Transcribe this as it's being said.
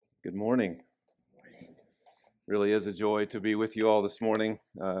Good morning. Really is a joy to be with you all this morning.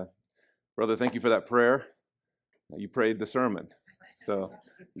 Brother, thank you for that prayer. You prayed the sermon. So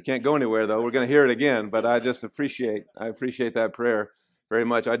you can't go anywhere, though. We're going to hear it again, but I appreciate that prayer very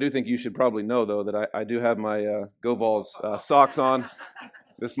much. I do think you should probably know, though, that I do have my Go Vols socks on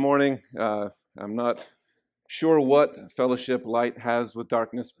this morning. I'm not sure what fellowship light has with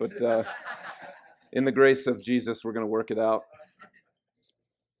darkness, but in the grace of Jesus, we're going to work it out.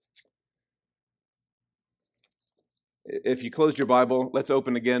 If you closed your Bible, let's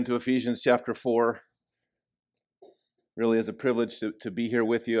open again to Ephesians chapter 4. Really is a privilege to be here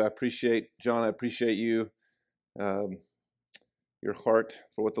with you. I appreciate, John, I appreciate you, your heart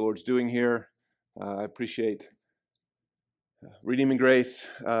for what the Lord's doing here. I appreciate Redeeming Grace,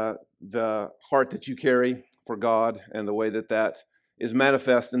 the heart that you carry for God and the way that is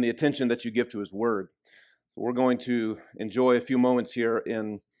manifest in the attention that you give to His Word. We're going to enjoy a few moments here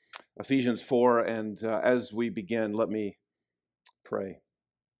in Ephesians 4, and as we begin, let me pray.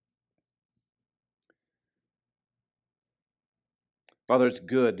 Father, it's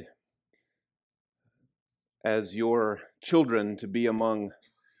good as your children to be among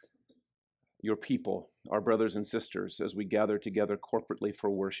your people, our brothers and sisters, as we gather together corporately for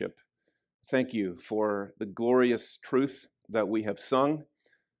worship. Thank you for the glorious truth that we have sung,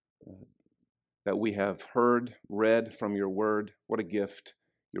 that we have heard, read from your word. What a gift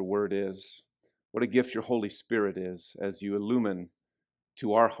your word is. What a gift your Holy Spirit is as you illumine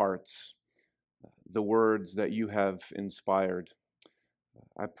to our hearts the words that you have inspired.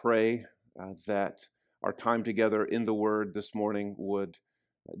 I pray that our time together in the Word this morning would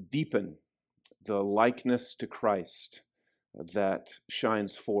deepen the likeness to Christ that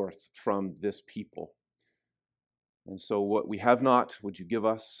shines forth from this people. And so what we have not, would you give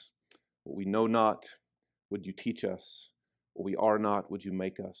us? What we know not, would you teach us? What we are not, would you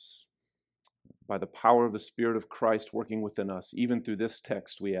make us? By the power of the Spirit of Christ working within us, even through this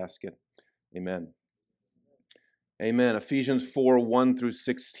text, we ask it. Amen. Amen. Ephesians 4, 1 through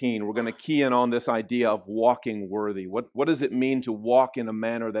 16. We're going to key in on this idea of walking worthy. What does it mean to walk in a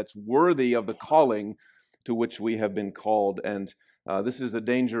manner that's worthy of the calling to which we have been called? And this is a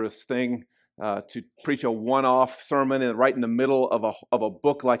dangerous thing to preach a one-off sermon right in the middle of a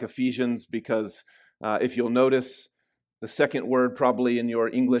book like Ephesians, because if you'll notice, the second word probably in your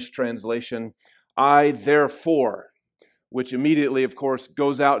English translation, I therefore, which immediately, of course,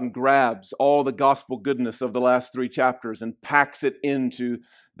 goes out and grabs all the gospel goodness of the last three chapters and packs it into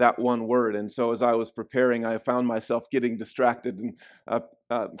that one word. And so as I was preparing, I found myself getting distracted and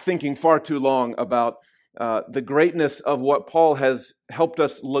thinking far too long about the greatness of what Paul has helped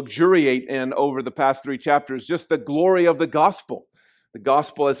us luxuriate in over the past three chapters, just the glory of the gospel. The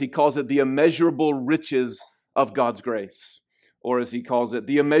gospel, as he calls it, the immeasurable riches of God's grace. Or as he calls it,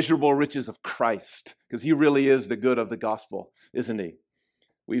 the immeasurable riches of Christ, because he really is the good of the gospel, isn't he?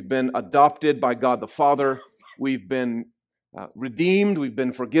 We've been adopted by God the Father. We've been redeemed. We've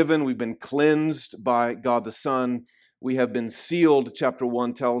been forgiven. We've been cleansed by God the Son. We have been sealed, chapter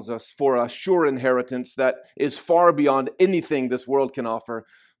 1 tells us, for a sure inheritance that is far beyond anything this world can offer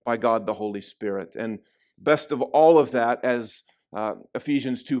by God the Holy Spirit. And best of all of that, as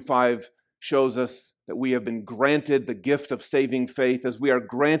Ephesians 2:5 shows us, that we have been granted the gift of saving faith. As we are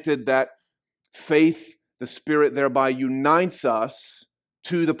granted that faith, the Spirit thereby unites us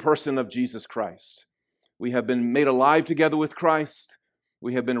to the person of Jesus Christ. We have been made alive together with Christ.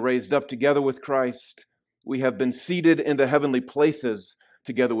 We have been raised up together with Christ. We have been seated in the heavenly places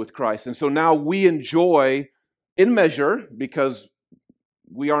together with Christ. And so now we enjoy, in measure, because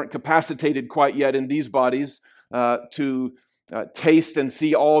we aren't capacitated quite yet in these bodies to taste and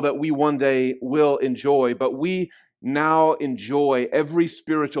see all that we one day will enjoy, but we now enjoy every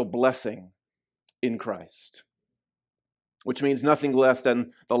spiritual blessing in Christ, which means nothing less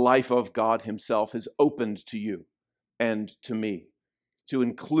than the life of God himself is opened to you and to me, to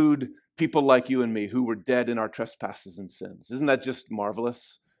include people like you and me who were dead in our trespasses and sins. Isn't that just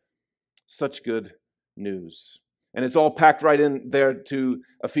marvelous? Such good news. And it's all packed right in there to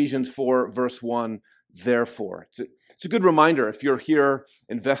Ephesians 4, verse 1, therefore. It's a good reminder if you're here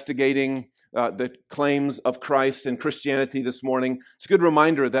investigating the claims of Christ and Christianity this morning. It's a good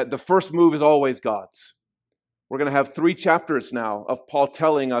reminder that the first move is always God's. We're going to have 3 chapters now of Paul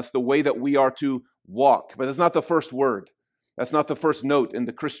telling us the way that we are to walk. But that's not the first word. That's not the first note in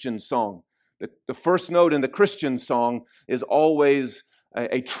the Christian song. The first note in the Christian song is always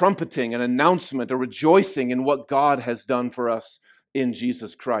a trumpeting, an announcement, a rejoicing in what God has done for us in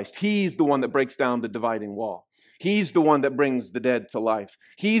Jesus Christ. He's the one that breaks down the dividing wall. He's the one that brings the dead to life.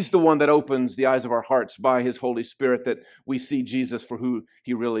 He's the one that opens the eyes of our hearts by his Holy Spirit, that we see Jesus for who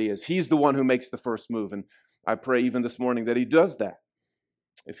he really is. He's the one who makes the first move. And I pray even this morning that he does that,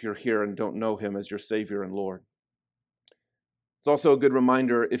 if you're here and don't know him as your Savior and Lord. It's also a good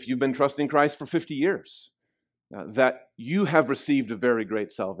reminder, if you've been trusting Christ for 50 years, that you have received a very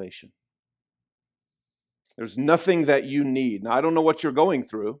great salvation. There's nothing that you need. Now, I don't know what you're going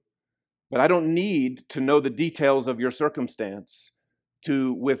through, but I don't need to know the details of your circumstance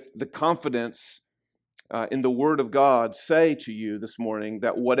to, with the confidence in the Word of God, say to you this morning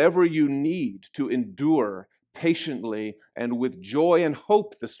that whatever you need to endure patiently and with joy and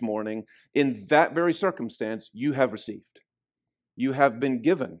hope this morning, in that very circumstance, you have received. You have been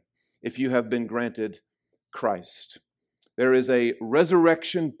given if you have been granted Christ. There is a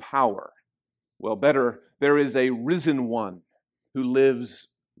resurrection power. Well, better, there is a risen one who lives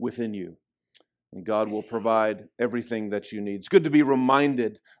within you. And God will provide everything that you need. It's good to be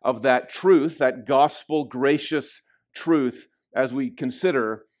reminded of that truth, that gospel gracious truth, as we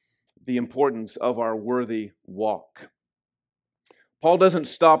consider the importance of our worthy walk. Paul doesn't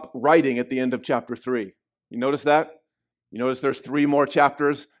stop writing at the end of chapter 3. You notice that? You notice there's 3 more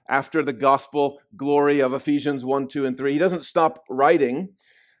chapters after the gospel glory of Ephesians 1, 2, and 3. He doesn't stop writing,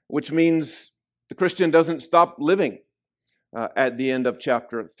 which means the Christian doesn't stop living at the end of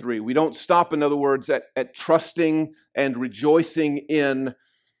chapter 3. We don't stop, in other words, at trusting and rejoicing in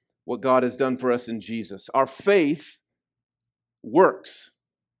what God has done for us in Jesus. Our faith works,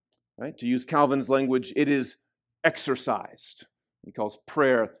 right? To use Calvin's language, it is exercised. He calls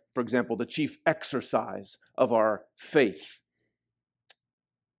prayer, for example, the chief exercise of our faith.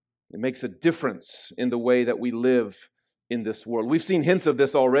 It makes a difference in the way that we live in this world. We've seen hints of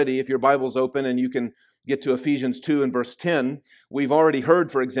this already. If your Bible's open and you can get to Ephesians 2 and verse 10, we've already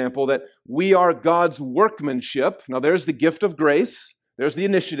heard, for example, that we are God's workmanship. Now there's the gift of grace. There's the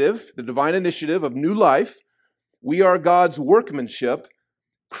initiative, the divine initiative of new life. We are God's workmanship,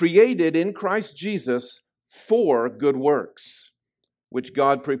 created in Christ Jesus for good works, which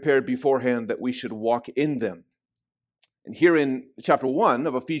God prepared beforehand that we should walk in them. And here in chapter 1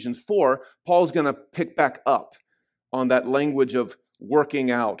 of Ephesians 4, Paul's going to pick back up on that language of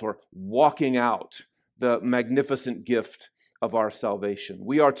working out or walking out the magnificent gift of our salvation.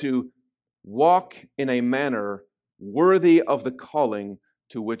 We are to walk in a manner worthy of the calling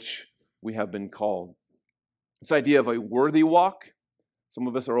to which we have been called. This idea of a worthy walk, some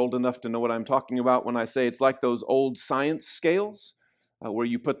of us are old enough to know what I'm talking about when I say it's like those old science scales where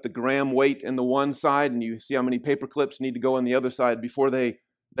you put the gram weight in the one side and you see how many paper clips need to go on the other side before they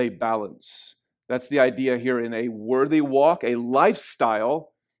balance. That's the idea here in a worthy walk, a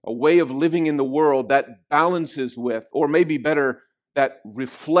lifestyle, a way of living in the world that balances with, or maybe better, that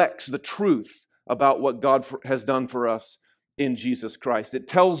reflects the truth about what God has done for us in Jesus Christ. It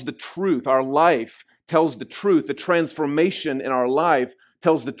tells the truth. Our life tells the truth. The transformation in our life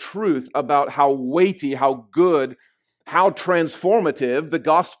tells the truth about how weighty, how good, how transformative the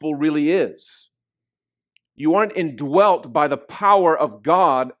gospel really is. You aren't indwelt by the power of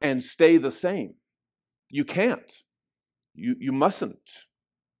God and stay the same. You can't. You mustn't.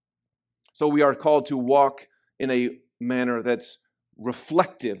 So we are called to walk in a manner that's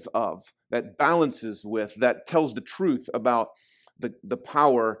reflective of, that balances with, that tells the truth about the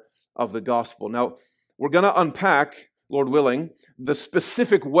power of the gospel. Now, we're going to unpack, Lord willing, the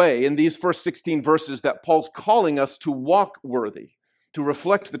specific way in these first 16 verses that Paul's calling us to walk worthy, to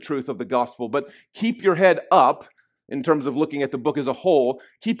reflect the truth of the gospel. But keep your head up in terms of looking at the book as a whole.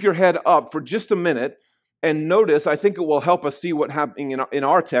 Keep your head up for just a minute and notice, I think it will help us see what's happening in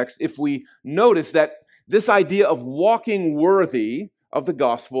our text if we notice that this idea of walking worthy of the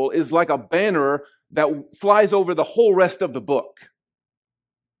gospel is like a banner that flies over the whole rest of the book.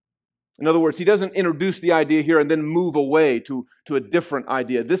 In other words, he doesn't introduce the idea here and then move away to a different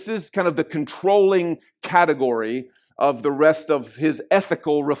idea. This is kind of the controlling category of the rest of his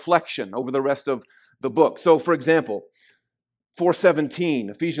ethical reflection over the rest of the book. So, for example, 4:17,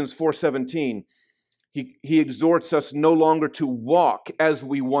 Ephesians 4:17, he exhorts us no longer to walk as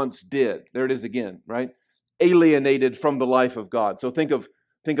we once did. There it is again, right? Alienated from the life of God. So think of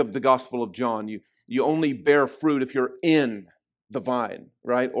the Gospel of John. You only bear fruit if you're in the vine,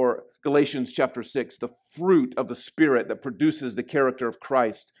 right? Or Galatians chapter 6, the fruit of the Spirit that produces the character of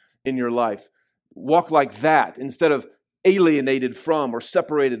Christ in your life. Walk like that instead of alienated from or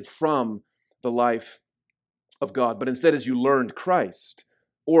separated from the life of God, but instead as you learned Christ.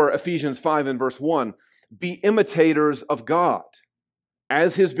 Or Ephesians 5 and verse 1, be imitators of God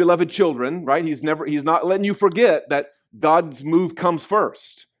as his beloved children, right? He's not letting you forget that God's move comes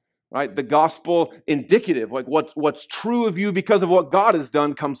first. right? The gospel indicative, like what's true of you because of what God has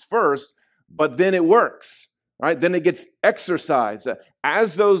done comes first, but then it works, right? Then it gets exercised.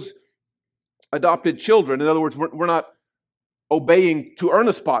 As those adopted children, in other words, we're not obeying to earn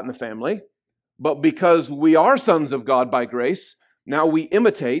a spot in the family, but because we are sons of God by grace, now we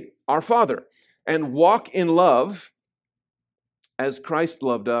imitate our Father and walk in love as Christ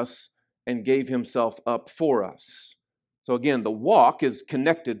loved us and gave himself up for us. So again, the walk is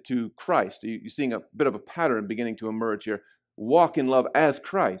connected to Christ. You're seeing a bit of a pattern beginning to emerge here. Walk in love as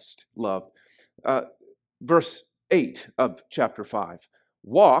Christ loved. Verse 8 of chapter 5.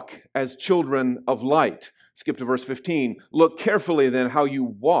 Walk as children of light. Skip to verse 15. Look carefully then how you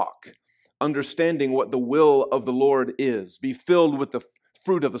walk, understanding what the will of the Lord is. Be filled with the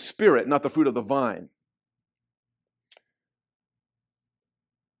fruit of the Spirit, not the fruit of the vine.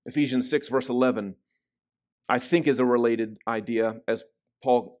 Ephesians 6, verse 11, I think is a related idea as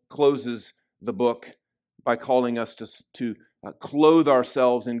Paul closes the book by calling us to clothe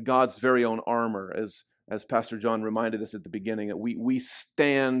ourselves in God's very own armor, as Pastor John reminded us at the beginning, that we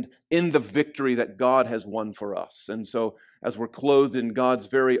stand in the victory that God has won for us. And so as we're clothed in God's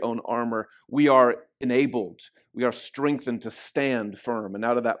very own armor, we are enabled, we are strengthened to stand firm. And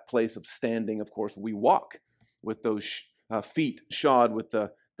out of that place of standing, of course, we walk with those feet shod with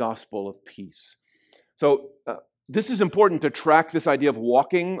the gospel of peace. So this is important to track this idea of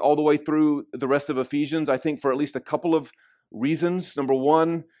walking all the way through the rest of Ephesians, I think, for at least a couple of reasons. Number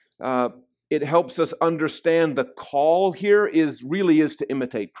one, it helps us understand the call here really is to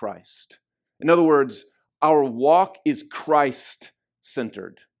imitate Christ. In other words, our walk is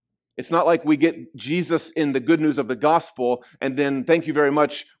Christ-centered. It's not like we get Jesus in the good news of the gospel, and then, thank you very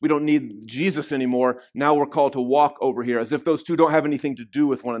much, we don't need Jesus anymore. Now we're called to walk over here, as if those two don't have anything to do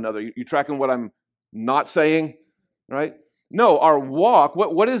with one another. You tracking what I'm not saying, right? No, our walk,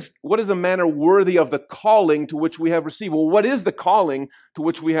 what is a manner worthy of the calling to which we have received? Well, what is the calling to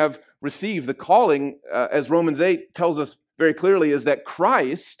which we have received? The calling, as Romans 8 tells us very clearly, is that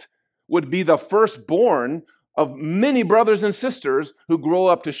Christ would be the firstborn of many brothers and sisters who grow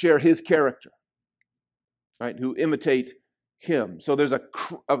up to share his character, right? Who imitate him. So there's a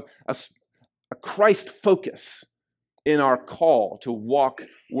Christ focus in our call to walk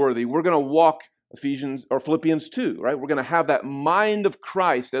worthy. We're going to walk Philippians 2, right? We're going to have that mind of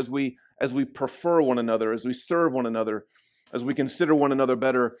Christ as we prefer one another, as we serve one another, as we consider one another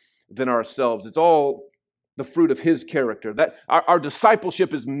better than ourselves. It's all the fruit of his character. That our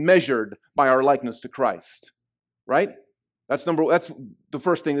discipleship is measured by our likeness to Christ, right? That's the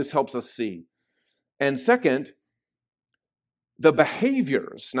first thing this helps us see. And second, the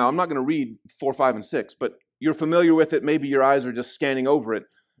behaviors. Now, I'm not going to read 4, 5, and 6, but you're familiar with it. Maybe your eyes are just scanning over it.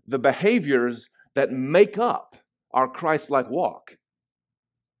 The behaviors that make up our Christ-like walk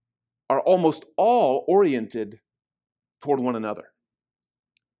are almost all oriented toward one another.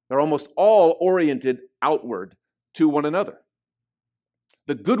 They're almost all oriented outward to one another.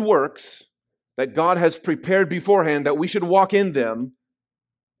 The good works that God has prepared beforehand that we should walk in them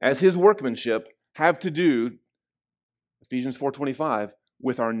as his workmanship have to do, Ephesians 4:25,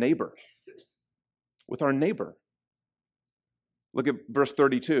 with our neighbor. With our neighbor. Look at verse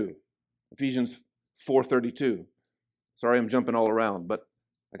 32, Ephesians 4:32. Sorry, I'm jumping all around, but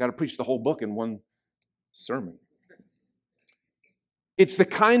I got to preach the whole book in one sermon. It's the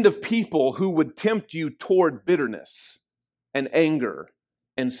kind of people who would tempt you toward bitterness and anger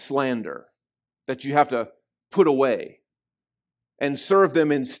and slander that you have to put away and serve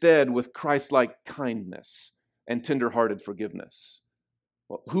them instead with Christ-like kindness and tender-hearted forgiveness.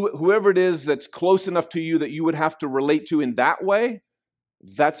 Well, whoever it is that's close enough to you that you would have to relate to in that way,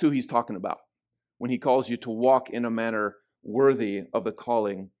 that's who he's talking about when he calls you to walk in a manner worthy of the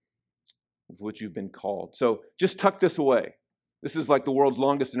calling of which you've been called. So just tuck this away. This is like the world's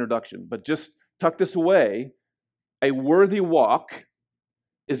longest introduction, but just tuck this away. A worthy walk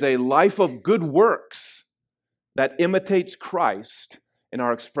is a life of good works that imitates Christ in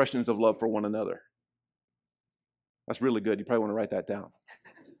our expressions of love for one another. That's really good. You probably want to write that down.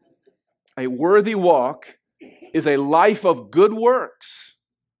 A worthy walk is a life of good works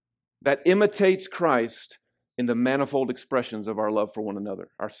that imitates Christ in the manifold expressions of our love for one another,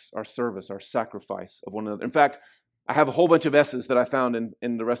 our service, our sacrifice of one another. In fact, I have a whole bunch of S's that I found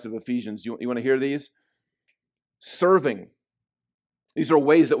in the rest of Ephesians. You want to hear these? Serving. These are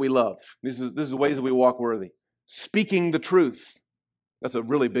ways that we love. This is ways that we walk worthy. Speaking the truth. That's a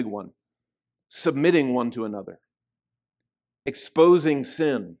really big one. Submitting one to another. Exposing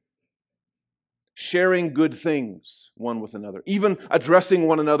sin. Sharing good things one with another. Even addressing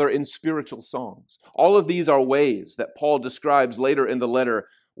one another in spiritual songs. All of these are ways that Paul describes later in the letter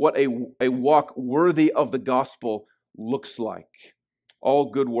what a walk worthy of the gospel looks like.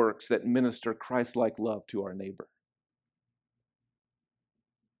 All good works that minister Christ-like love to our neighbor.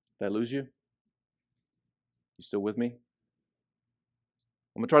 Did I lose you? You still with me?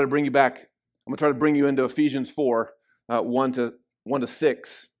 I'm going to try to bring you back. I'm going to try to bring you into Ephesians 4, 1 to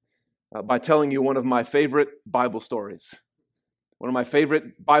 6, by telling you one of my favorite Bible stories. One of my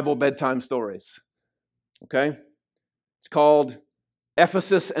favorite Bible bedtime stories. Okay? It's called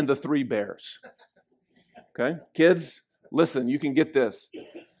Ephesus and the Three Bears. Okay? Kids, listen, you can get this.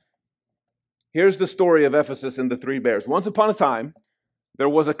 Here's the story of Ephesus and the Three Bears. Once upon a time, there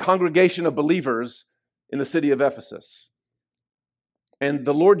was a congregation of believers in the city of Ephesus. And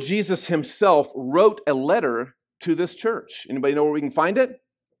the Lord Jesus himself wrote a letter to this church. Anybody know where we can find it?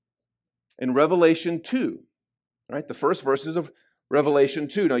 In Revelation 2. Right? The first verses of Revelation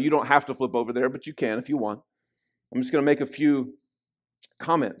 2. Now, you don't have to flip over there, but you can if you want. I'm just going to make a few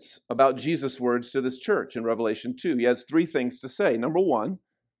comments about Jesus' words to this church in Revelation 2. He has three things to say. Number one,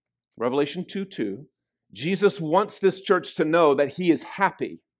 Revelation 2:2. Jesus wants this church to know that he is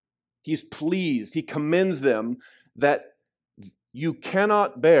happy. He's pleased. He commends them that you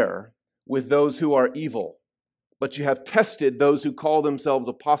cannot bear with those who are evil, but you have tested those who call themselves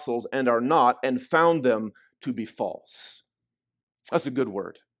apostles and are not, and found them to be false. That's a good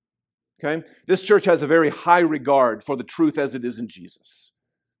word. Okay? This church has a very high regard for the truth as it is in Jesus.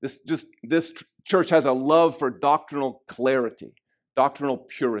 This church has a love for doctrinal clarity, doctrinal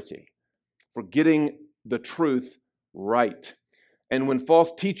purity, for getting the truth right. And when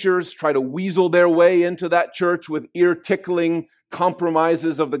false teachers try to weasel their way into that church with ear-tickling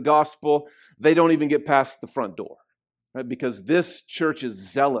compromises of the gospel, they don't even get past the front door, right? Because this church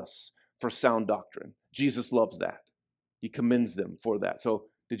is zealous for sound doctrine. Jesus loves that. He commends them for that. So,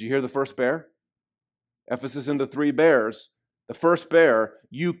 did you hear the first bear? Ephesus and the Three Bears. The first bear,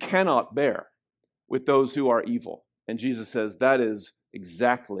 you cannot bear with those who are evil. And Jesus says that is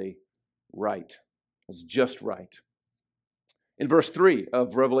exactly right. It's just right. In verse 3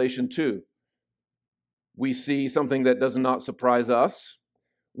 of Revelation 2, we see something that does not surprise us.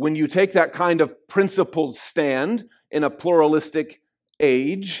 When you take that kind of principled stand in a pluralistic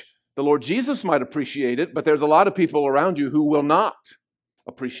age, the Lord Jesus might appreciate it, but there's a lot of people around you who will not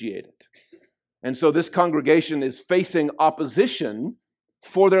appreciate it. And so this congregation is facing opposition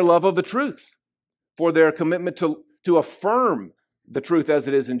for their love of the truth, for their commitment to affirm the truth as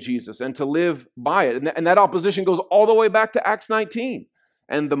it is in Jesus and to live by it. And that opposition goes all the way back to Acts 19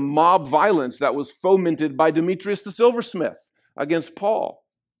 and the mob violence that was fomented by Demetrius the silversmith against Paul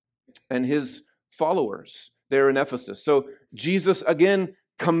and his followers there in Ephesus. So Jesus, again,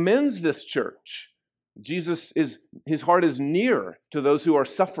 commends this church. His heart is near to those who are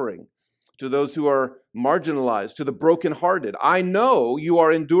suffering, to those who are marginalized, to the brokenhearted. I know you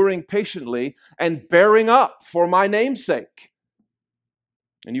are enduring patiently and bearing up for my name's sake,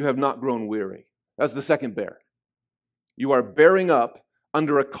 and you have not grown weary. That's the second bear. You are bearing up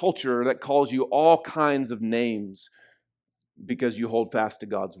under a culture that calls you all kinds of names because you hold fast to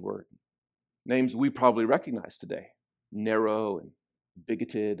God's word. Names we probably recognize today. Narrow and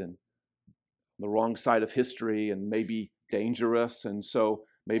bigoted and the wrong side of history and maybe dangerous. And so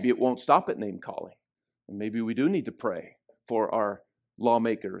maybe it won't stop at name calling. And maybe we do need to pray for our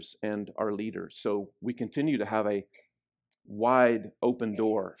lawmakers and our leaders so we continue to have a wide open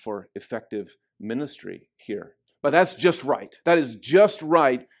door for effective ministry here. But that's just right. That is just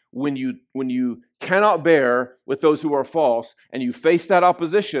right when you cannot bear with those who are false and you face that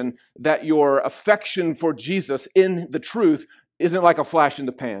opposition, that your affection for Jesus in the truth isn't like a flash in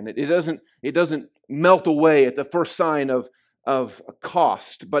the pan. It doesn't melt away at the first sign of a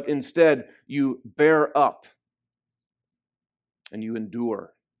cost, but instead you bear up and you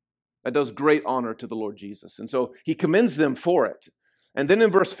endure. That does great honor to the Lord Jesus. And so he commends them for it. And then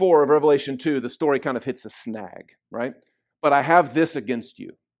in verse 4 of Revelation 2, the story kind of hits a snag, right? But I have this against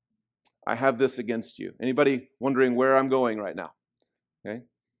you. I have this against you. Anybody wondering where I'm going right now? Okay?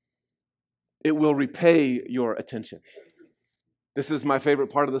 It will repay your attention. This is my favorite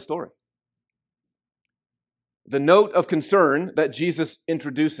part of the story. The note of concern that Jesus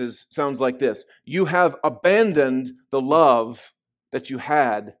introduces sounds like this. You have abandoned the love that you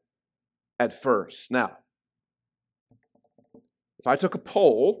had at first. Now, if I took a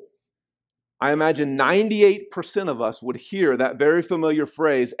poll, I imagine 98% of us would hear that very familiar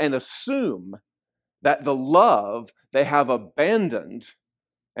phrase and assume that the love they have abandoned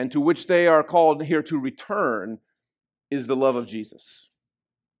and to which they are called here to return is the love of Jesus.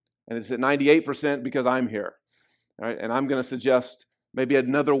 And it's at 98% because I'm here. All right? And I'm going to suggest maybe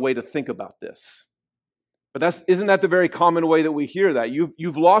another way to think about this. But isn't that the very common way that we hear that?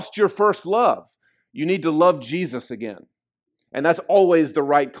 You've lost your first love. You need to love Jesus again. And that's always the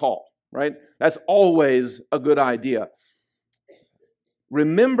right call, right? That's always a good idea.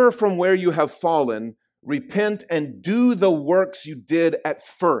 Remember from where you have fallen, repent and do the works you did at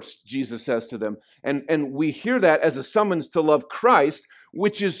first, Jesus says to them. And we hear that as a summons to love Christ,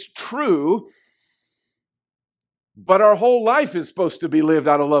 which is true, but our whole life is supposed to be lived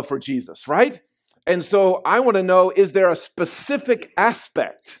out of love for Jesus, right? And so I want to know, is there a specific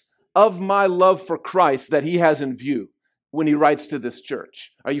aspect of my love for Christ that he has in view when he writes to this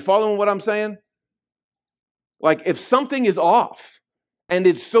church? Are you following what I'm saying? Like, if something is off, and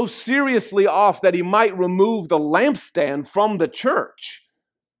it's so seriously off that he might remove the lampstand from the church,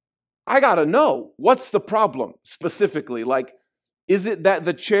 I got to know, what's the problem specifically? Like, is it that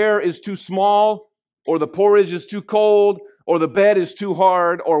the chair is too small, or the porridge is too cold, or the bed is too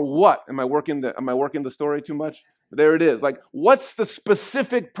hard, or what? Am I working the story too much? There it is. Like, what's the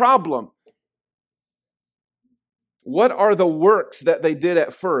specific problem? What are the works that they did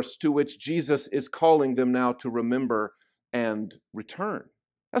at first to which Jesus is calling them now to remember and return?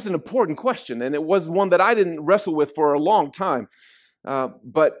 That's an important question, and it was one that I didn't wrestle with for a long time.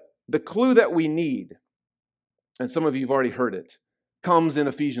 But the clue that we need, and some of you have already heard it, comes in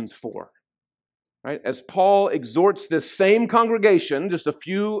Ephesians 4. Right? As Paul exhorts this same congregation just a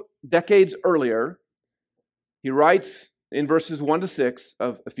few decades earlier, he writes in verses 1 to 6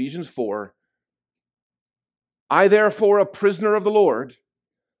 of Ephesians 4, I therefore, a prisoner of the Lord,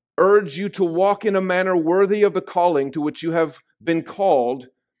 urge you to walk in a manner worthy of the calling to which you have been called,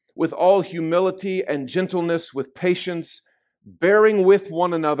 with all humility and gentleness, with patience, bearing with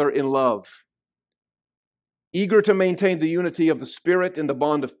one another in love. Eager to maintain the unity of the Spirit in the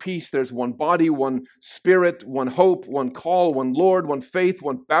bond of peace, there's one body, one Spirit, one hope, one call, one Lord, one faith,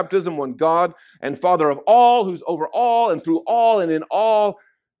 one baptism, one God and Father of all, who's over all and through all and in all.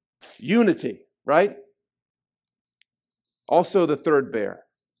 Unity, right? Also the third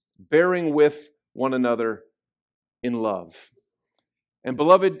bearing with one another in love. And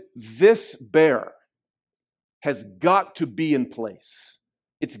beloved, this bear has got to be in place.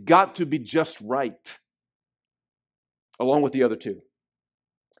 It's got to be just right, along with the other two.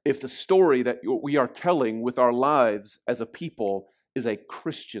 If the story that we are telling with our lives as a people is a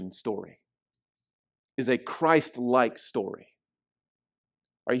Christian story, is a Christ-like story.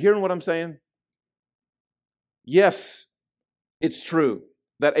 Are you hearing what I'm saying? Yes, it's true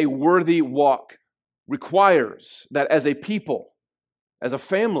that a worthy walk requires that as a people, as a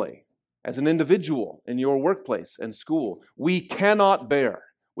family, as an individual in your workplace and school, we cannot bear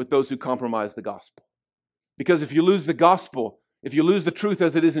with those who compromise the gospel. Because if you lose the gospel, if you lose the truth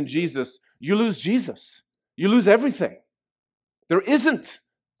as it is in Jesus, you lose Jesus. You lose everything. There isn't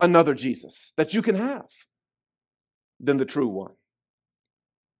another Jesus that you can have than the true one.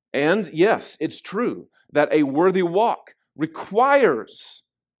 And yes, it's true that a worthy walk requires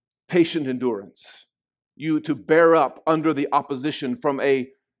patient endurance. You to bear up under the opposition from a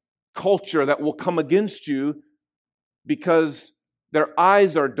culture that will come against you because their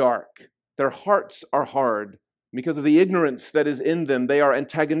eyes are dark, their hearts are hard. Because of the ignorance that is in them, they are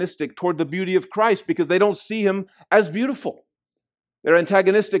antagonistic toward the beauty of Christ because they don't see him as beautiful. They're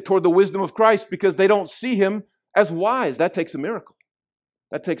antagonistic toward the wisdom of Christ because they don't see him as wise. That takes a miracle.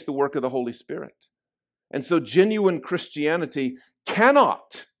 That takes the work of the Holy Spirit. And so genuine Christianity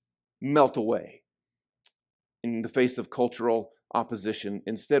cannot melt away in the face of cultural opposition.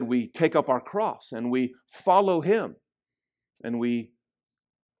 Instead, we take up our cross and we follow him and we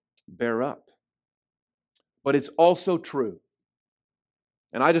bear up. But it's also true.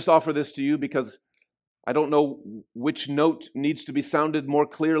 And I just offer this to you because I don't know which note needs to be sounded more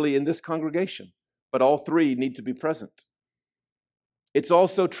clearly in this congregation, but all three need to be present. It's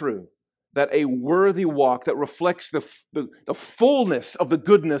also true that a worthy walk that reflects the fullness of the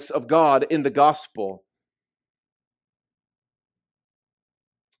goodness of God in the gospel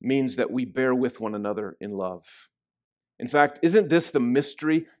means that we bear with one another in love. In fact, isn't this the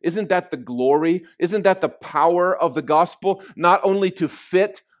mystery? Isn't that the glory? Isn't that the power of the gospel? Not only to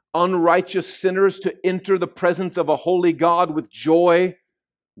fit unrighteous sinners to enter the presence of a holy God with joy,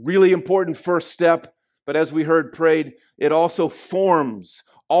 really important first step, but as we heard prayed, it also forms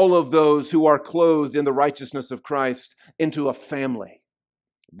all of those who are clothed in the righteousness of Christ into a family.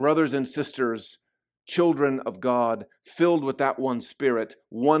 Brothers and sisters, children of God, filled with that one Spirit,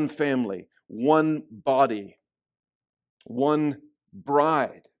 one family, one body, one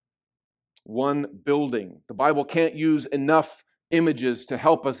bride, one building. The Bible can't use enough images to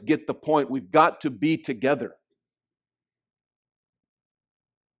help us get the point. We've got to be together.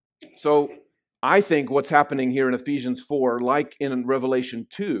 So I think what's happening here in Ephesians 4, like in Revelation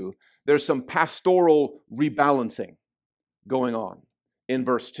 2, there's some pastoral rebalancing going on in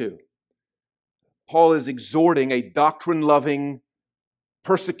verse 2. Paul is exhorting a doctrine-loving,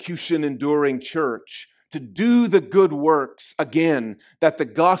 persecution-enduring church to do the good works, again, that the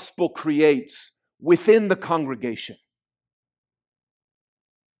gospel creates within the congregation.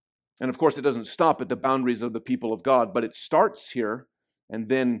 And of course, it doesn't stop at the boundaries of the people of God, but it starts here, and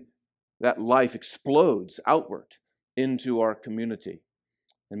then that life explodes outward into our community,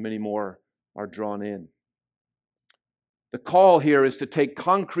 and many more are drawn in. The call here is to take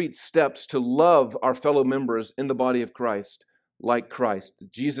concrete steps to love our fellow members in the body of Christ like Christ.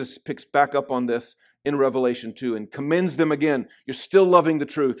 Jesus picks back up on this in Revelation 2 and commends them again. You're still loving the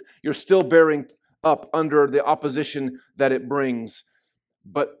truth. You're still bearing up under the opposition that it brings.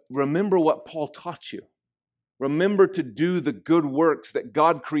 But remember what Paul taught you. Remember to do the good works that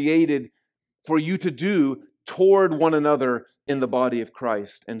God created for you to do toward one another in the body of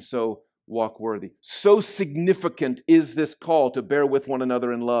Christ. And so walk worthy. So significant is this call to bear with one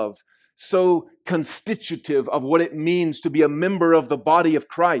another in love. So constitutive of what it means to be a member of the body of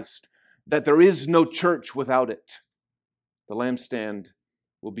Christ that there is no church without it. The lampstand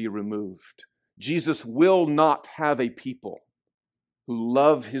will be removed. Jesus will not have a people who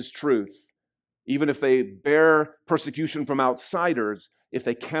love his truth, even if they bear persecution from outsiders, if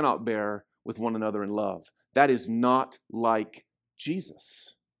they cannot bear with one another in love. That is not like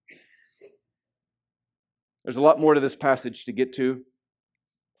Jesus. There's a lot more to this passage to get to,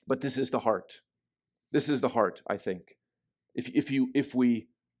 but this is the heart. This is the heart, I think. If we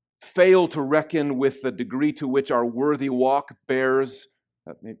fail to reckon with the degree to which our worthy walk bears,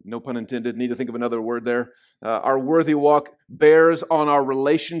 no pun intended, need to think of another word there, our worthy walk bears on our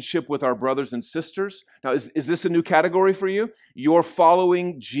relationship with our brothers and sisters. Now, is this a new category for you? Your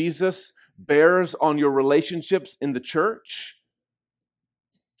following Jesus bears on your relationships in the church?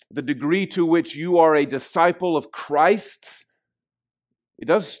 The degree to which you are a disciple of Christ's, it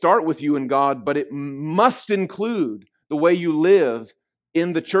does start with you and God, but it must include the way you live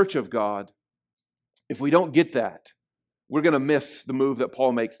in the church of God. If we don't get that, we're going to miss the move that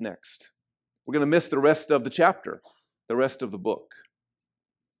Paul makes next. We're going to miss the rest of the chapter, the rest of the book.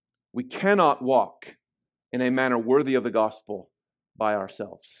 We cannot walk in a manner worthy of the gospel by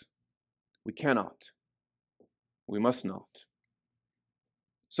ourselves. We cannot. We must not.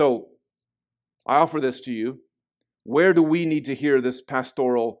 So, I offer this to you. Where do we need to hear this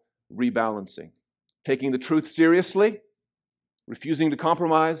pastoral rebalancing? Taking the truth seriously, refusing to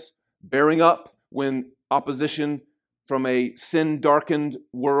compromise, bearing up when opposition from a sin-darkened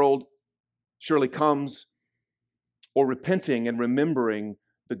world surely comes, or repenting and remembering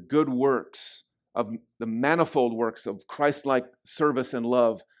the good works of the manifold works of Christ-like service and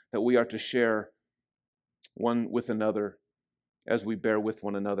love that we are to share one with another as we bear with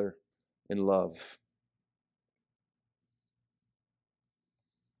one another in love.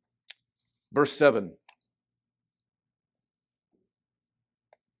 Verse 7.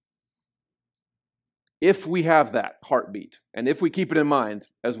 If we have that heartbeat, and if we keep it in mind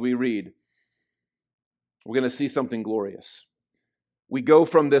as we read, we're going to see something glorious. We go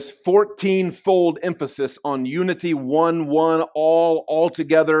from this 14-fold emphasis on unity, one, all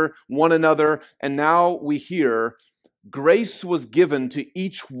together, one another, and now we hear grace was given to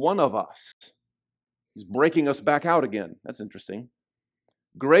each one of us. He's breaking us back out again. That's interesting.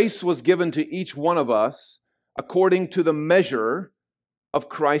 Grace was given to each one of us according to the measure of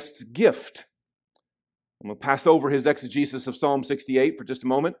Christ's gift. I'm going to pass over his exegesis of Psalm 68 for just a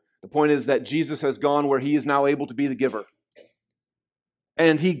moment. The point is that Jesus has gone where he is now able to be the giver.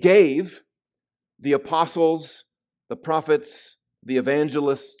 And he gave the apostles, the prophets, the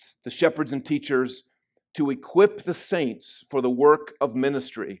evangelists, the shepherds and teachers to equip the saints for the work of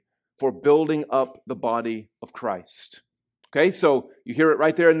ministry, for building up the body of Christ. Okay, so you hear it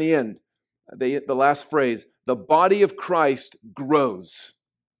right there in the end, the last phrase, the body of Christ grows.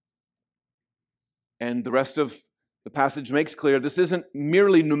 And the rest of the passage makes clear this isn't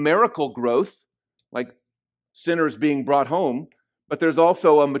merely numerical growth, like sinners being brought home, but there's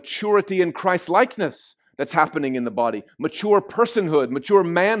also a maturity in Christ-likeness that's happening in the body. Mature personhood, mature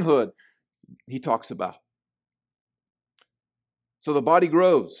manhood, he talks about. So the body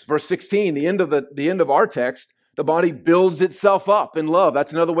grows. Verse 16, the end of our text, the body builds itself up in love.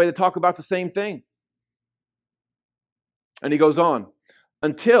 That's another way to talk about the same thing. And he goes on,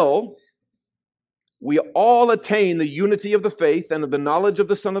 until we all attain the unity of the faith and of the knowledge of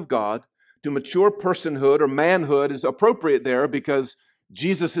the Son of God, to mature personhood or manhood is appropriate there because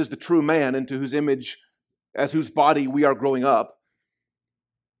Jesus is the true man into whose image, as whose body we are growing up.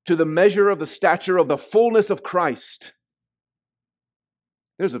 to the measure of the stature of the fullness of Christ.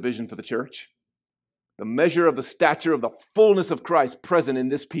 There's a vision for the church. The measure of the stature of the fullness of Christ present in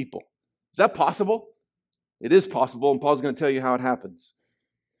this people. Is that possible? It is possible, and Paul's going to tell you how it happens.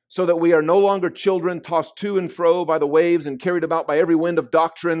 So that we are no longer children tossed to and fro by the waves and carried about by every wind of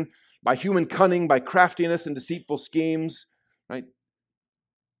doctrine, by human cunning, by craftiness and deceitful schemes, right?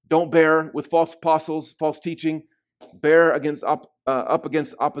 Don't bear with false apostles, false teaching. Bear up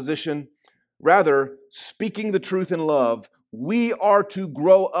against opposition. Rather, speaking the truth in love, we are to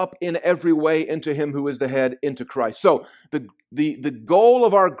grow up in every way into him who is the head, into Christ. So the goal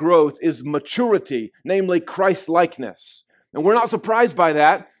of our growth is maturity, namely Christ-likeness. And we're not surprised by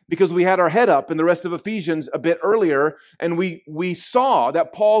that because we had our head up in the rest of Ephesians a bit earlier, and we saw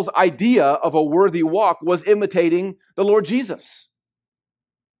that Paul's idea of a worthy walk was imitating the Lord Jesus.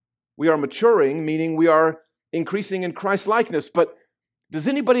 We are maturing, meaning we are increasing in Christ-likeness. But does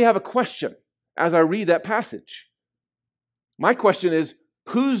anybody have a question as I read that passage? My question is,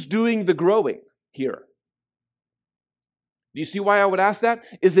 who's doing the growing here? Do you see why I would ask that?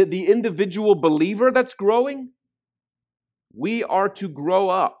 Is it the individual believer that's growing? We are to grow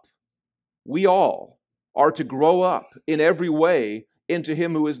up. We all are to grow up in every way into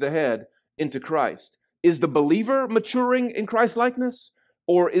him who is the head, into Christ. Is the believer maturing in Christ-likeness?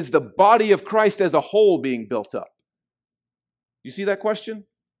 Or is the body of Christ as a whole being built up? You see that question?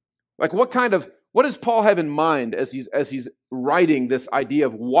 Like what does Paul have in mind as he's writing this idea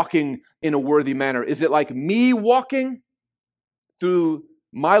of walking in a worthy manner? Is it like me walking through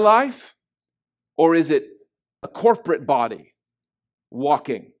my life? Or is it a corporate body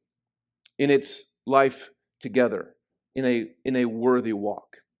walking in its life together in a worthy walk?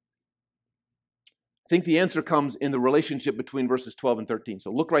 I think the answer comes in the relationship between verses 12 and 13.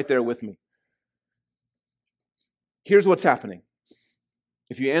 So look right there with me. Here's what's happening.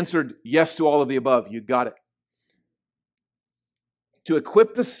 If you answered yes to all of the above, you got it. To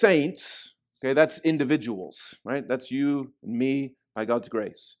equip the saints, okay, that's individuals, right? That's you and me by God's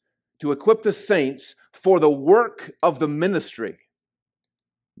grace. To equip the saints for the work of the ministry,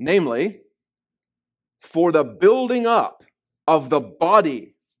 namely, for the building up of the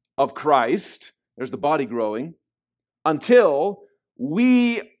body of Christ. There's the body growing, until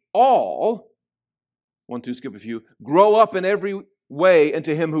we all, skip a few, grow up in every way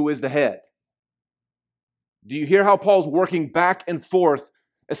into him who is the head. Do you hear how Paul's working back and forth,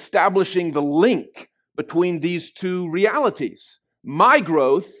 establishing the link between these two realities? My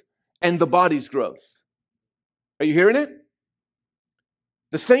growth and the body's growth. Are you hearing it?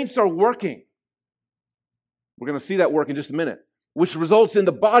 The saints are working. We're going to see that work in just a minute, which results in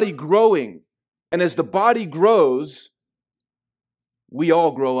the body growing. And as the body grows, we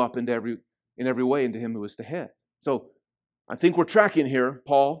all grow up in every way into him who is the head. So I think we're tracking here,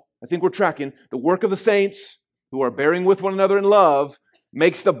 Paul. I think we're tracking. The work of the saints who are bearing with one another in love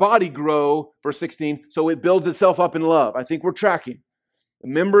makes the body grow, verse 16, so it builds itself up in love. I think we're tracking. The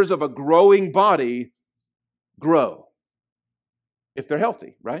members of a growing body grow if they're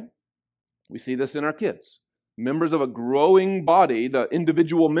healthy, right? We see this in our kids. Members of a growing body, the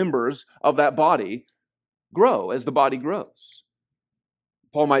individual members of that body, grow as the body grows.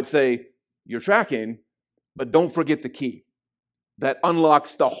 Paul might say, you're tracking, but don't forget the key that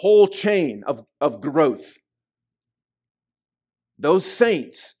unlocks the whole chain of growth. Those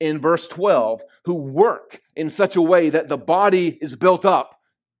saints in verse 12 who work in such a way that the body is built up,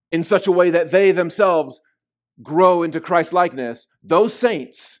 in such a way that they themselves grow into Christ-likeness, those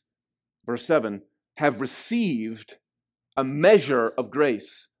saints, verse 7, have received a measure of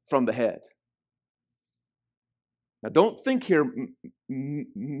grace from the head. Now, don't think here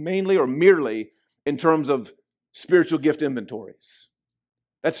mainly or merely in terms of spiritual gift inventories.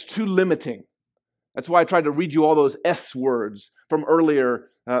 That's too limiting. That's why I tried to read you all those S words from earlier,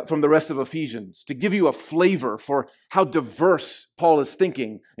 from the rest of Ephesians, to give you a flavor for how diverse Paul is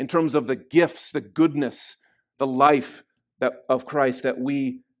thinking in terms of the gifts, the goodness, the life of Christ that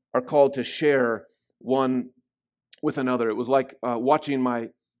we are called to share one with another. It was like watching my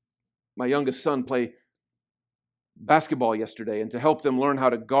youngest son play basketball yesterday, and to help them learn how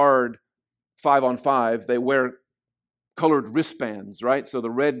to guard 5-on-5, they wear colored wristbands, right? So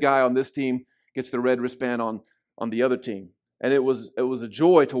the red guy on this team gets the red wristband on the other team. And it was a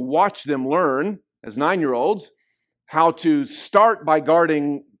joy to watch them learn, as 9-year-olds, how to start by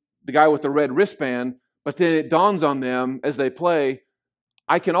guarding the guy with the red wristband, but then it dawns on them as they play,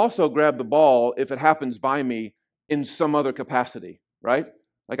 I can also grab the ball if it happens by me in some other capacity, right?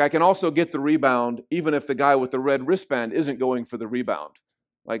 Like I can also get the rebound even if the guy with the red wristband isn't going for the rebound.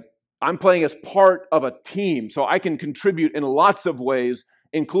 Like I'm playing as part of a team, so I can contribute in lots of ways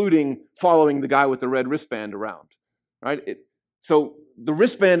including following the guy with the red wristband around, right? So the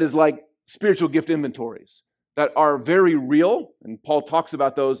wristband is like spiritual gift inventories that are very real, and Paul talks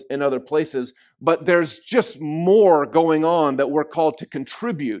about those in other places, but there's just more going on that we're called to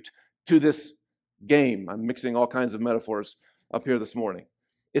contribute to this game. I'm mixing all kinds of metaphors up here this morning.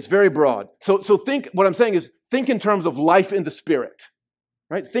 It's very broad. So think, what I'm saying is, think in terms of life in the Spirit,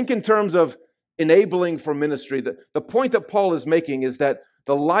 right? Think in terms of enabling for ministry. The point that Paul is making is that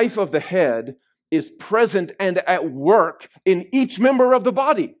the life of the head is present and at work in each member of the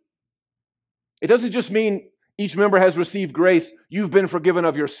body. It doesn't just mean each member has received grace, you've been forgiven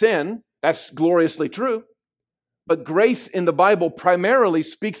of your sin. That's gloriously true. But grace in the Bible primarily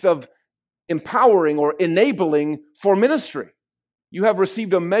speaks of empowering or enabling for ministry. You have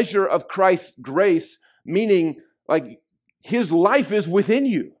received a measure of Christ's grace, meaning like his life is within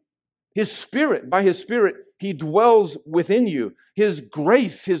you. His Spirit, by his Spirit, he dwells within you. His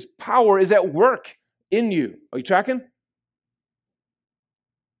grace, his power is at work in you. Are you tracking?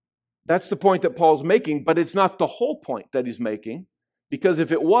 That's the point that Paul's making, but it's not the whole point that he's making, because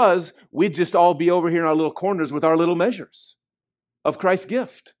if it was, we'd just all be over here in our little corners with our little measures of Christ's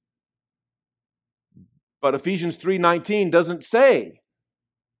gift. But Ephesians 3:19 doesn't say,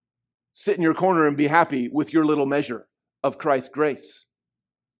 sit in your corner and be happy with your little measure of Christ's grace.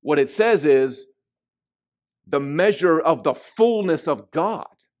 What it says is, the measure of the fullness of God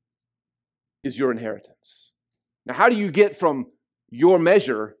is your inheritance. Now, how do you get from your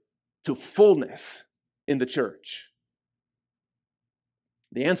measure to fullness in the church?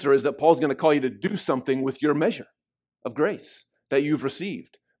 The answer is that Paul's going to call you to do something with your measure of grace that you've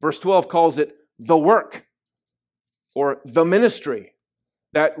received. Verse 12 calls it the work or the ministry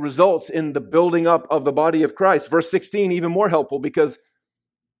that results in the building up of the body of Christ. Verse 16, even more helpful, because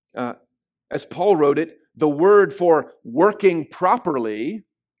as Paul wrote it, the word for working properly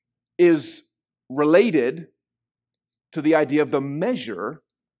is related to the idea of the measure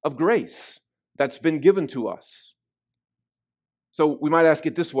of grace that's been given to us. So we might ask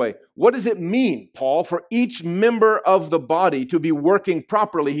it this way: what does it mean, Paul, for each member of the body to be working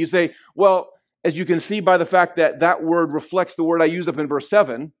properly? You say, well, as you can see by the fact that that word reflects the word I used up in verse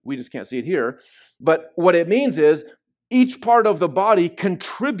 7, we just can't see it here, but what it means is each part of the body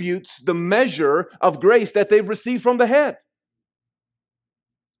contributes the measure of grace that they've received from the head.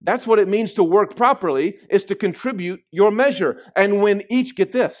 That's what it means to work properly, is to contribute your measure. And when each,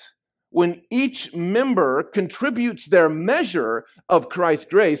 get this, when each member contributes their measure of Christ's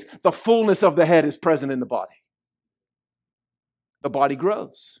grace, the fullness of the head is present in the body. The body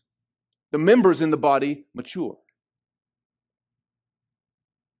grows. The members in the body mature.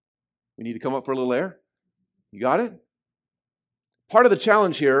 We need to come up for a little air. You got it? Part of the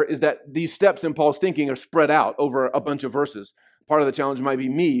challenge here is that these steps in Paul's thinking are spread out over a bunch of verses. Part of the challenge might be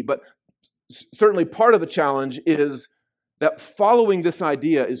me, but certainly part of the challenge is that following this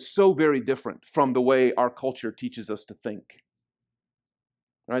idea is so very different from the way our culture teaches us to think.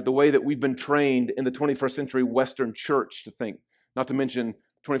 Right? The way that we've been trained in the 21st century Western church to think, not to mention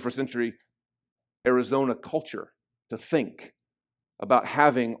 21st century Arizona culture to think about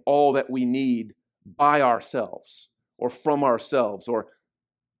having all that we need by ourselves or from ourselves, or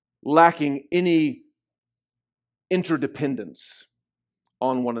lacking any interdependence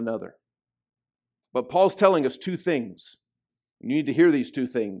on one another. But Paul's telling us two things. You need to hear these two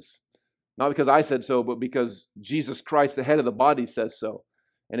things, not because I said so, but because Jesus Christ, the head of the body, says so.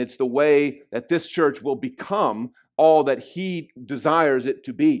 And it's the way that this church will become all that he desires it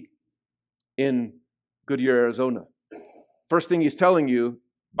to be in Goodyear, Arizona. First thing he's telling you,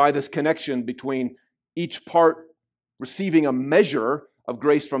 by this connection between each part receiving a measure of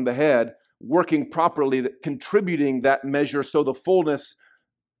grace from the head, working properly, contributing that measure so the fullness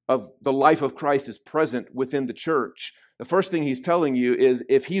of the life of Christ is present within the church. The first thing he's telling you is,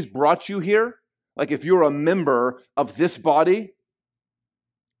 if he's brought you here, like if you're a member of this body,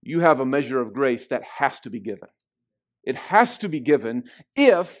 you have a measure of grace that has to be given. It has to be given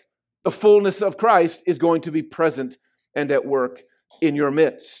if the fullness of Christ is going to be present and at work in your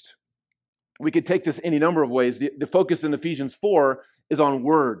midst. We could take this any number of ways. The focus in Ephesians 4 is on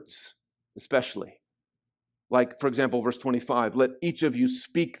words, especially. Like, for example, verse 25, let each of you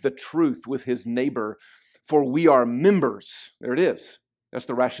speak the truth with his neighbor, for we are members. There it is. That's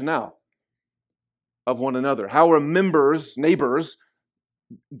the rationale of one another. How are members, neighbors,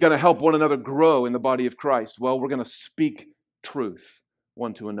 going to help one another grow in the body of Christ? Well, we're going to speak truth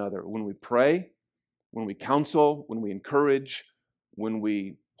one to another. When we pray, when we counsel, when we encourage, when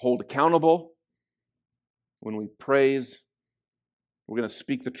we hold accountable, when we praise, we're going to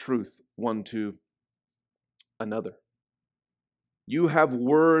speak the truth one to another. You have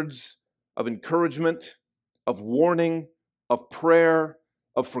words of encouragement, of warning, of prayer,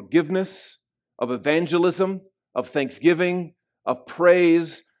 of forgiveness, of evangelism, of thanksgiving, of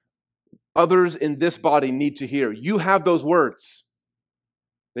praise. Others in this body need to hear. You have those words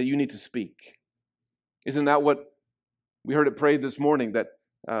that you need to speak. Isn't that what we heard it prayed this morning, that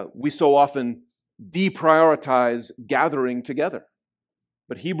we so often deprioritize gathering together?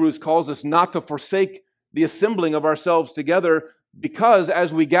 But Hebrews calls us not to forsake the assembling of ourselves together, because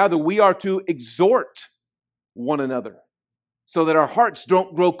as we gather, we are to exhort one another so that our hearts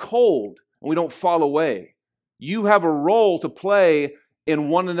don't grow cold and we don't fall away. You have a role to play in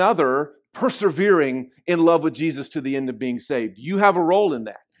one another persevering in love with Jesus to the end of being saved. You have a role in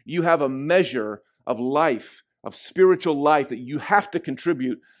that. You have a measure of life, of spiritual life that you have to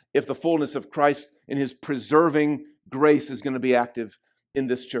contribute if the fullness of Christ in His preserving grace is going to be active in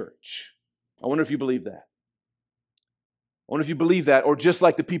this church. I wonder if you believe that. I wonder if you believe that, or just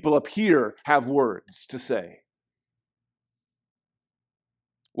like the people up here have words to say.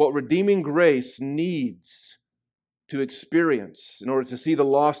 What redeeming grace needs to experience in order to see the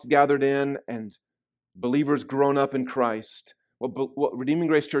lost gathered in and believers grown up in Christ, what Redeeming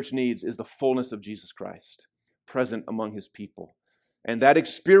Grace Church needs is the fullness of Jesus Christ present among His people. And that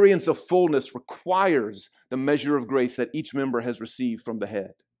experience of fullness requires the measure of grace that each member has received from the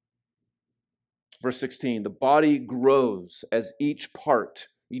head. Verse 16, the body grows as each part,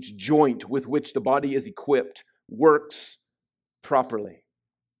 each joint with which the body is equipped, works properly.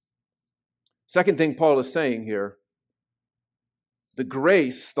 Second thing Paul is saying here, the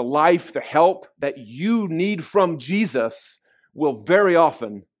grace, the life, the help that you need from Jesus will very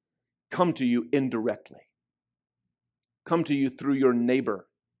often come to you indirectly. Come to you through your neighbor.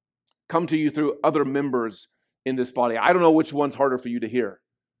 Come to you through other members in this body. I don't know which one's harder for you to hear.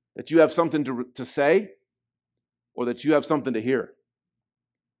 That you have something to say, or that you have something to hear.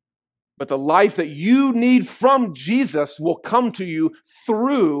 But the life that you need from Jesus will come to you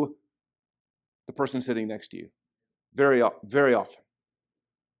through the person sitting next to you. Very, very often.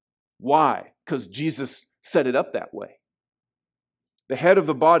 Why? Because Jesus set it up that way. The head of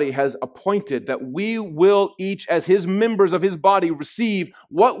the body has appointed that we will each, as His members of His body, receive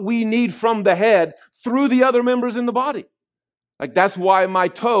what we need from the head through the other members in the body. Like, that's why my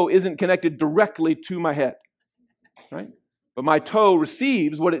toe isn't connected directly to my head, right? But my toe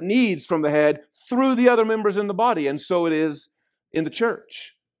receives what it needs from the head through the other members in the body, and so it is in the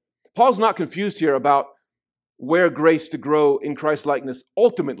church. Paul's not confused here about where grace to grow in Christ-likeness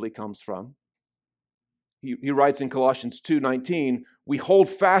ultimately comes from. He writes in Colossians 2:19, we hold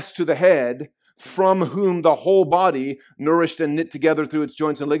fast to the head, from whom the whole body, nourished and knit together through its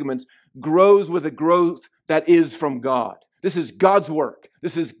joints and ligaments, grows with a growth that is from God. This is God's work.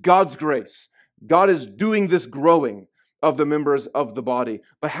 This is God's grace. God is doing this growing of the members of the body.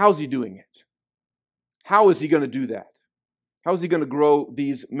 But how's He doing it? How is He going to do that? How is He going to grow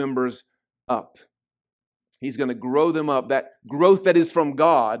these members up? He's going to grow them up. That growth that is from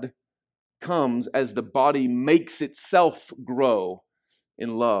God comes as the body makes itself grow in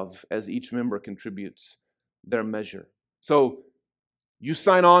love as each member contributes their measure. So you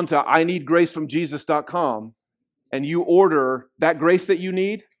sign on to ineedgracefromjesus.com and you order that grace that you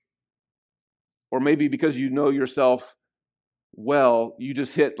need, or maybe because you know yourself well, you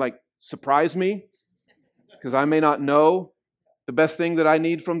just hit like, surprise me, because I may not know the best thing that I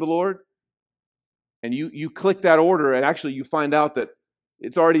need from the Lord. And you click that order, and actually you find out that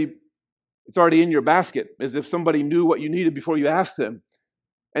it's already in your basket, as if somebody knew what you needed before you asked them.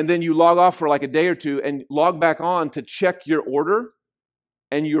 And then you log off for like a day or two and log back on to check your order,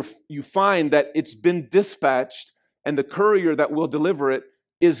 and you find that it's been dispatched, and the courier that will deliver it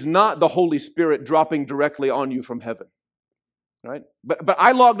is not the Holy Spirit dropping directly on you from heaven. Right? But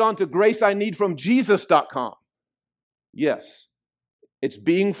I logged on to graceineedfromjesus.com. Yes, it's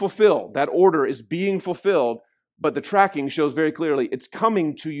being fulfilled. That order is being fulfilled, but the tracking shows very clearly it's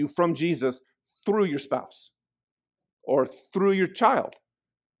coming to you from Jesus through your spouse, or through your child,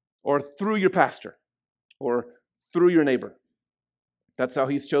 or through your pastor, or through your neighbor. That's how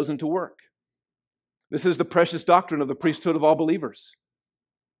He's chosen to work. This is the precious doctrine of the priesthood of all believers.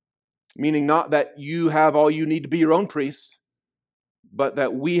 Meaning not that you have all you need to be your own priest, but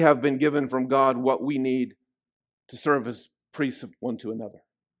that we have been given from God what we need to serve as priests one to another.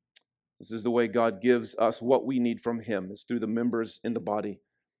 This is the way God gives us what we need from Him, is through the members in the body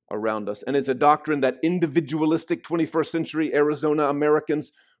around us. And it's a doctrine that individualistic 21st century Arizona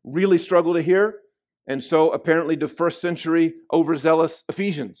Americans really struggle to hear, and so apparently do first century overzealous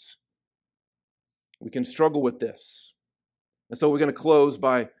Ephesians. We can struggle with this. And so we're going to close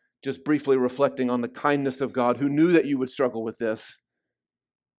by just briefly reflecting on the kindness of God who knew that you would struggle with this.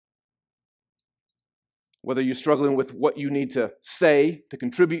 Whether you're struggling with what you need to say to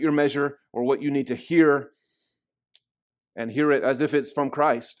contribute your measure or what you need to hear and hear it as if it's from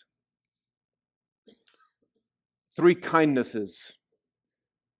Christ. 3 kindnesses,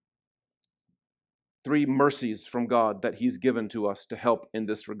 3 mercies from God that He's given to us to help in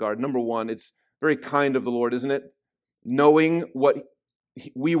this regard. Number 1, it's very kind of the Lord, isn't it? Knowing what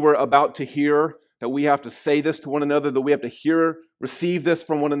we were about to hear, that we have to say this to one another, that we have to receive this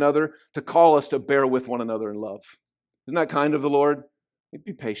from one another, to call us to bear with one another in love. Isn't that kind of the Lord?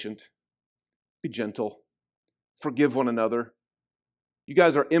 Be patient, be gentle, forgive one another. You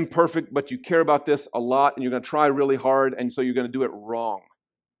guys are imperfect, but you care about this a lot, and you're going to try really hard, and so you're going to do it wrong.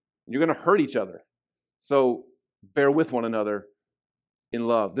 You're going to hurt each other. So bear with one another in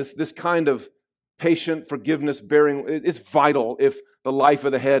love. This kind of patient forgiveness, bearing, it's vital if the life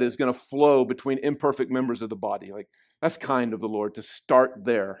of the head is going to flow between imperfect members of the body. Like, that's kind of the Lord to start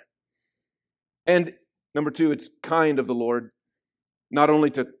there. And number 2, it's kind of the Lord not only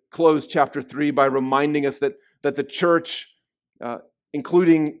to close chapter 3 by reminding us that the church,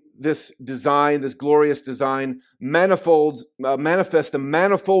 including this design, this glorious design, manifests the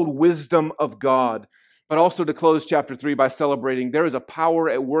manifold wisdom of God. But also to close chapter 3 by celebrating there is a power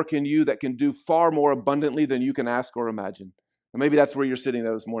at work in you that can do far more abundantly than you can ask or imagine. And maybe that's where you're sitting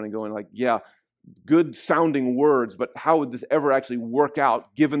there this morning going like, yeah, good sounding words, but how would this ever actually work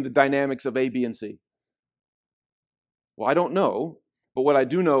out given the dynamics of A, B, and C? Well, I don't know, but what I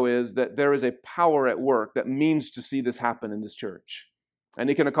do know is that there is a power at work that means to see this happen in this church. And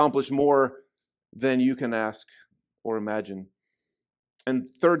it can accomplish more than you can ask or imagine. And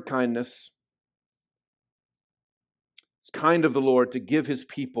third kindness, it's kind of the Lord to give His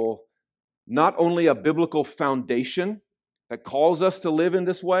people not only a biblical foundation that calls us to live in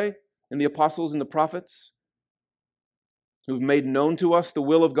this way, in the apostles and the prophets, who've made known to us the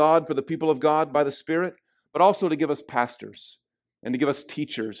will of God for the people of God by the Spirit, but also to give us pastors and to give us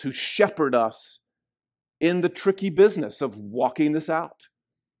teachers who shepherd us in the tricky business of walking this out,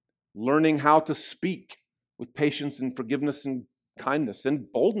 learning how to speak with patience and forgiveness and kindness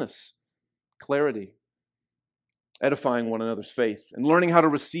and boldness, clarity, edifying one another's faith, and learning how to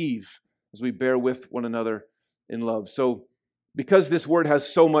receive as we bear with one another in love. So because this word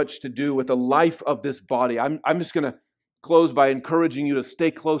has so much to do with the life of this body, I'm just going to close by encouraging you to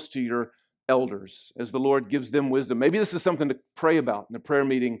stay close to your elders as the Lord gives them wisdom. Maybe this is something to pray about in a prayer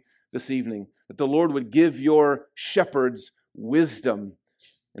meeting this evening, that the Lord would give your shepherds wisdom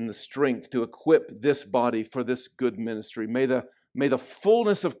and the strength to equip this body for this good ministry. May the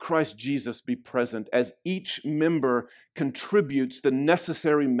fullness of Christ Jesus be present as each member contributes the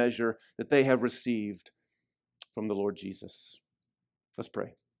necessary measure that they have received from the Lord Jesus. Let's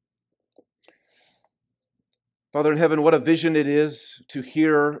pray. Father in heaven, what a vision it is to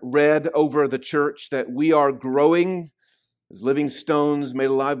hear read over the church that we are growing as living stones made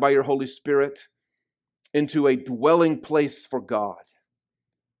alive by your Holy Spirit into a dwelling place for God.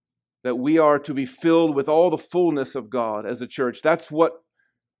 That we are to be filled with all the fullness of God as a church. That's what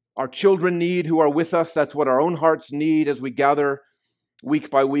our children need who are with us. That's what our own hearts need as we gather week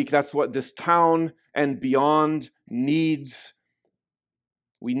by week. That's what this town and beyond needs.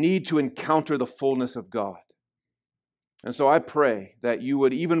 We need to encounter the fullness of God. And so I pray that you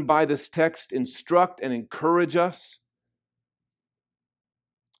would, even by this text, instruct and encourage us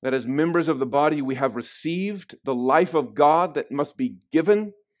that as members of the body we have received the life of God that must be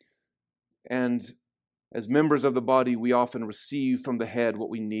given. And as members of the body, we often receive from the head what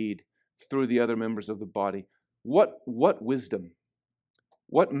we need through the other members of the body. What wisdom,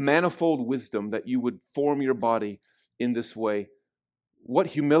 what manifold wisdom that you would form your body in this way. What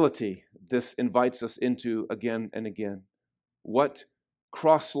humility this invites us into again and again. What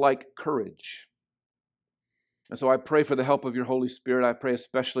cross-like courage. And so I pray for the help of your Holy Spirit. I pray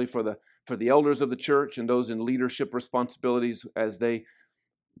especially for the elders of the church and those in leadership responsibilities as they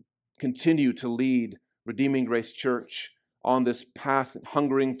continue to lead Redeeming Grace Church on this path,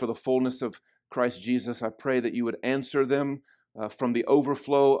 hungering for the fullness of Christ Jesus. I pray that you would answer them from the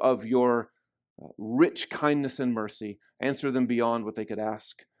overflow of your rich kindness and mercy. Answer them beyond what they could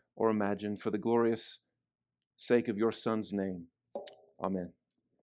ask or imagine for the glorious sake of your Son's name. Amen.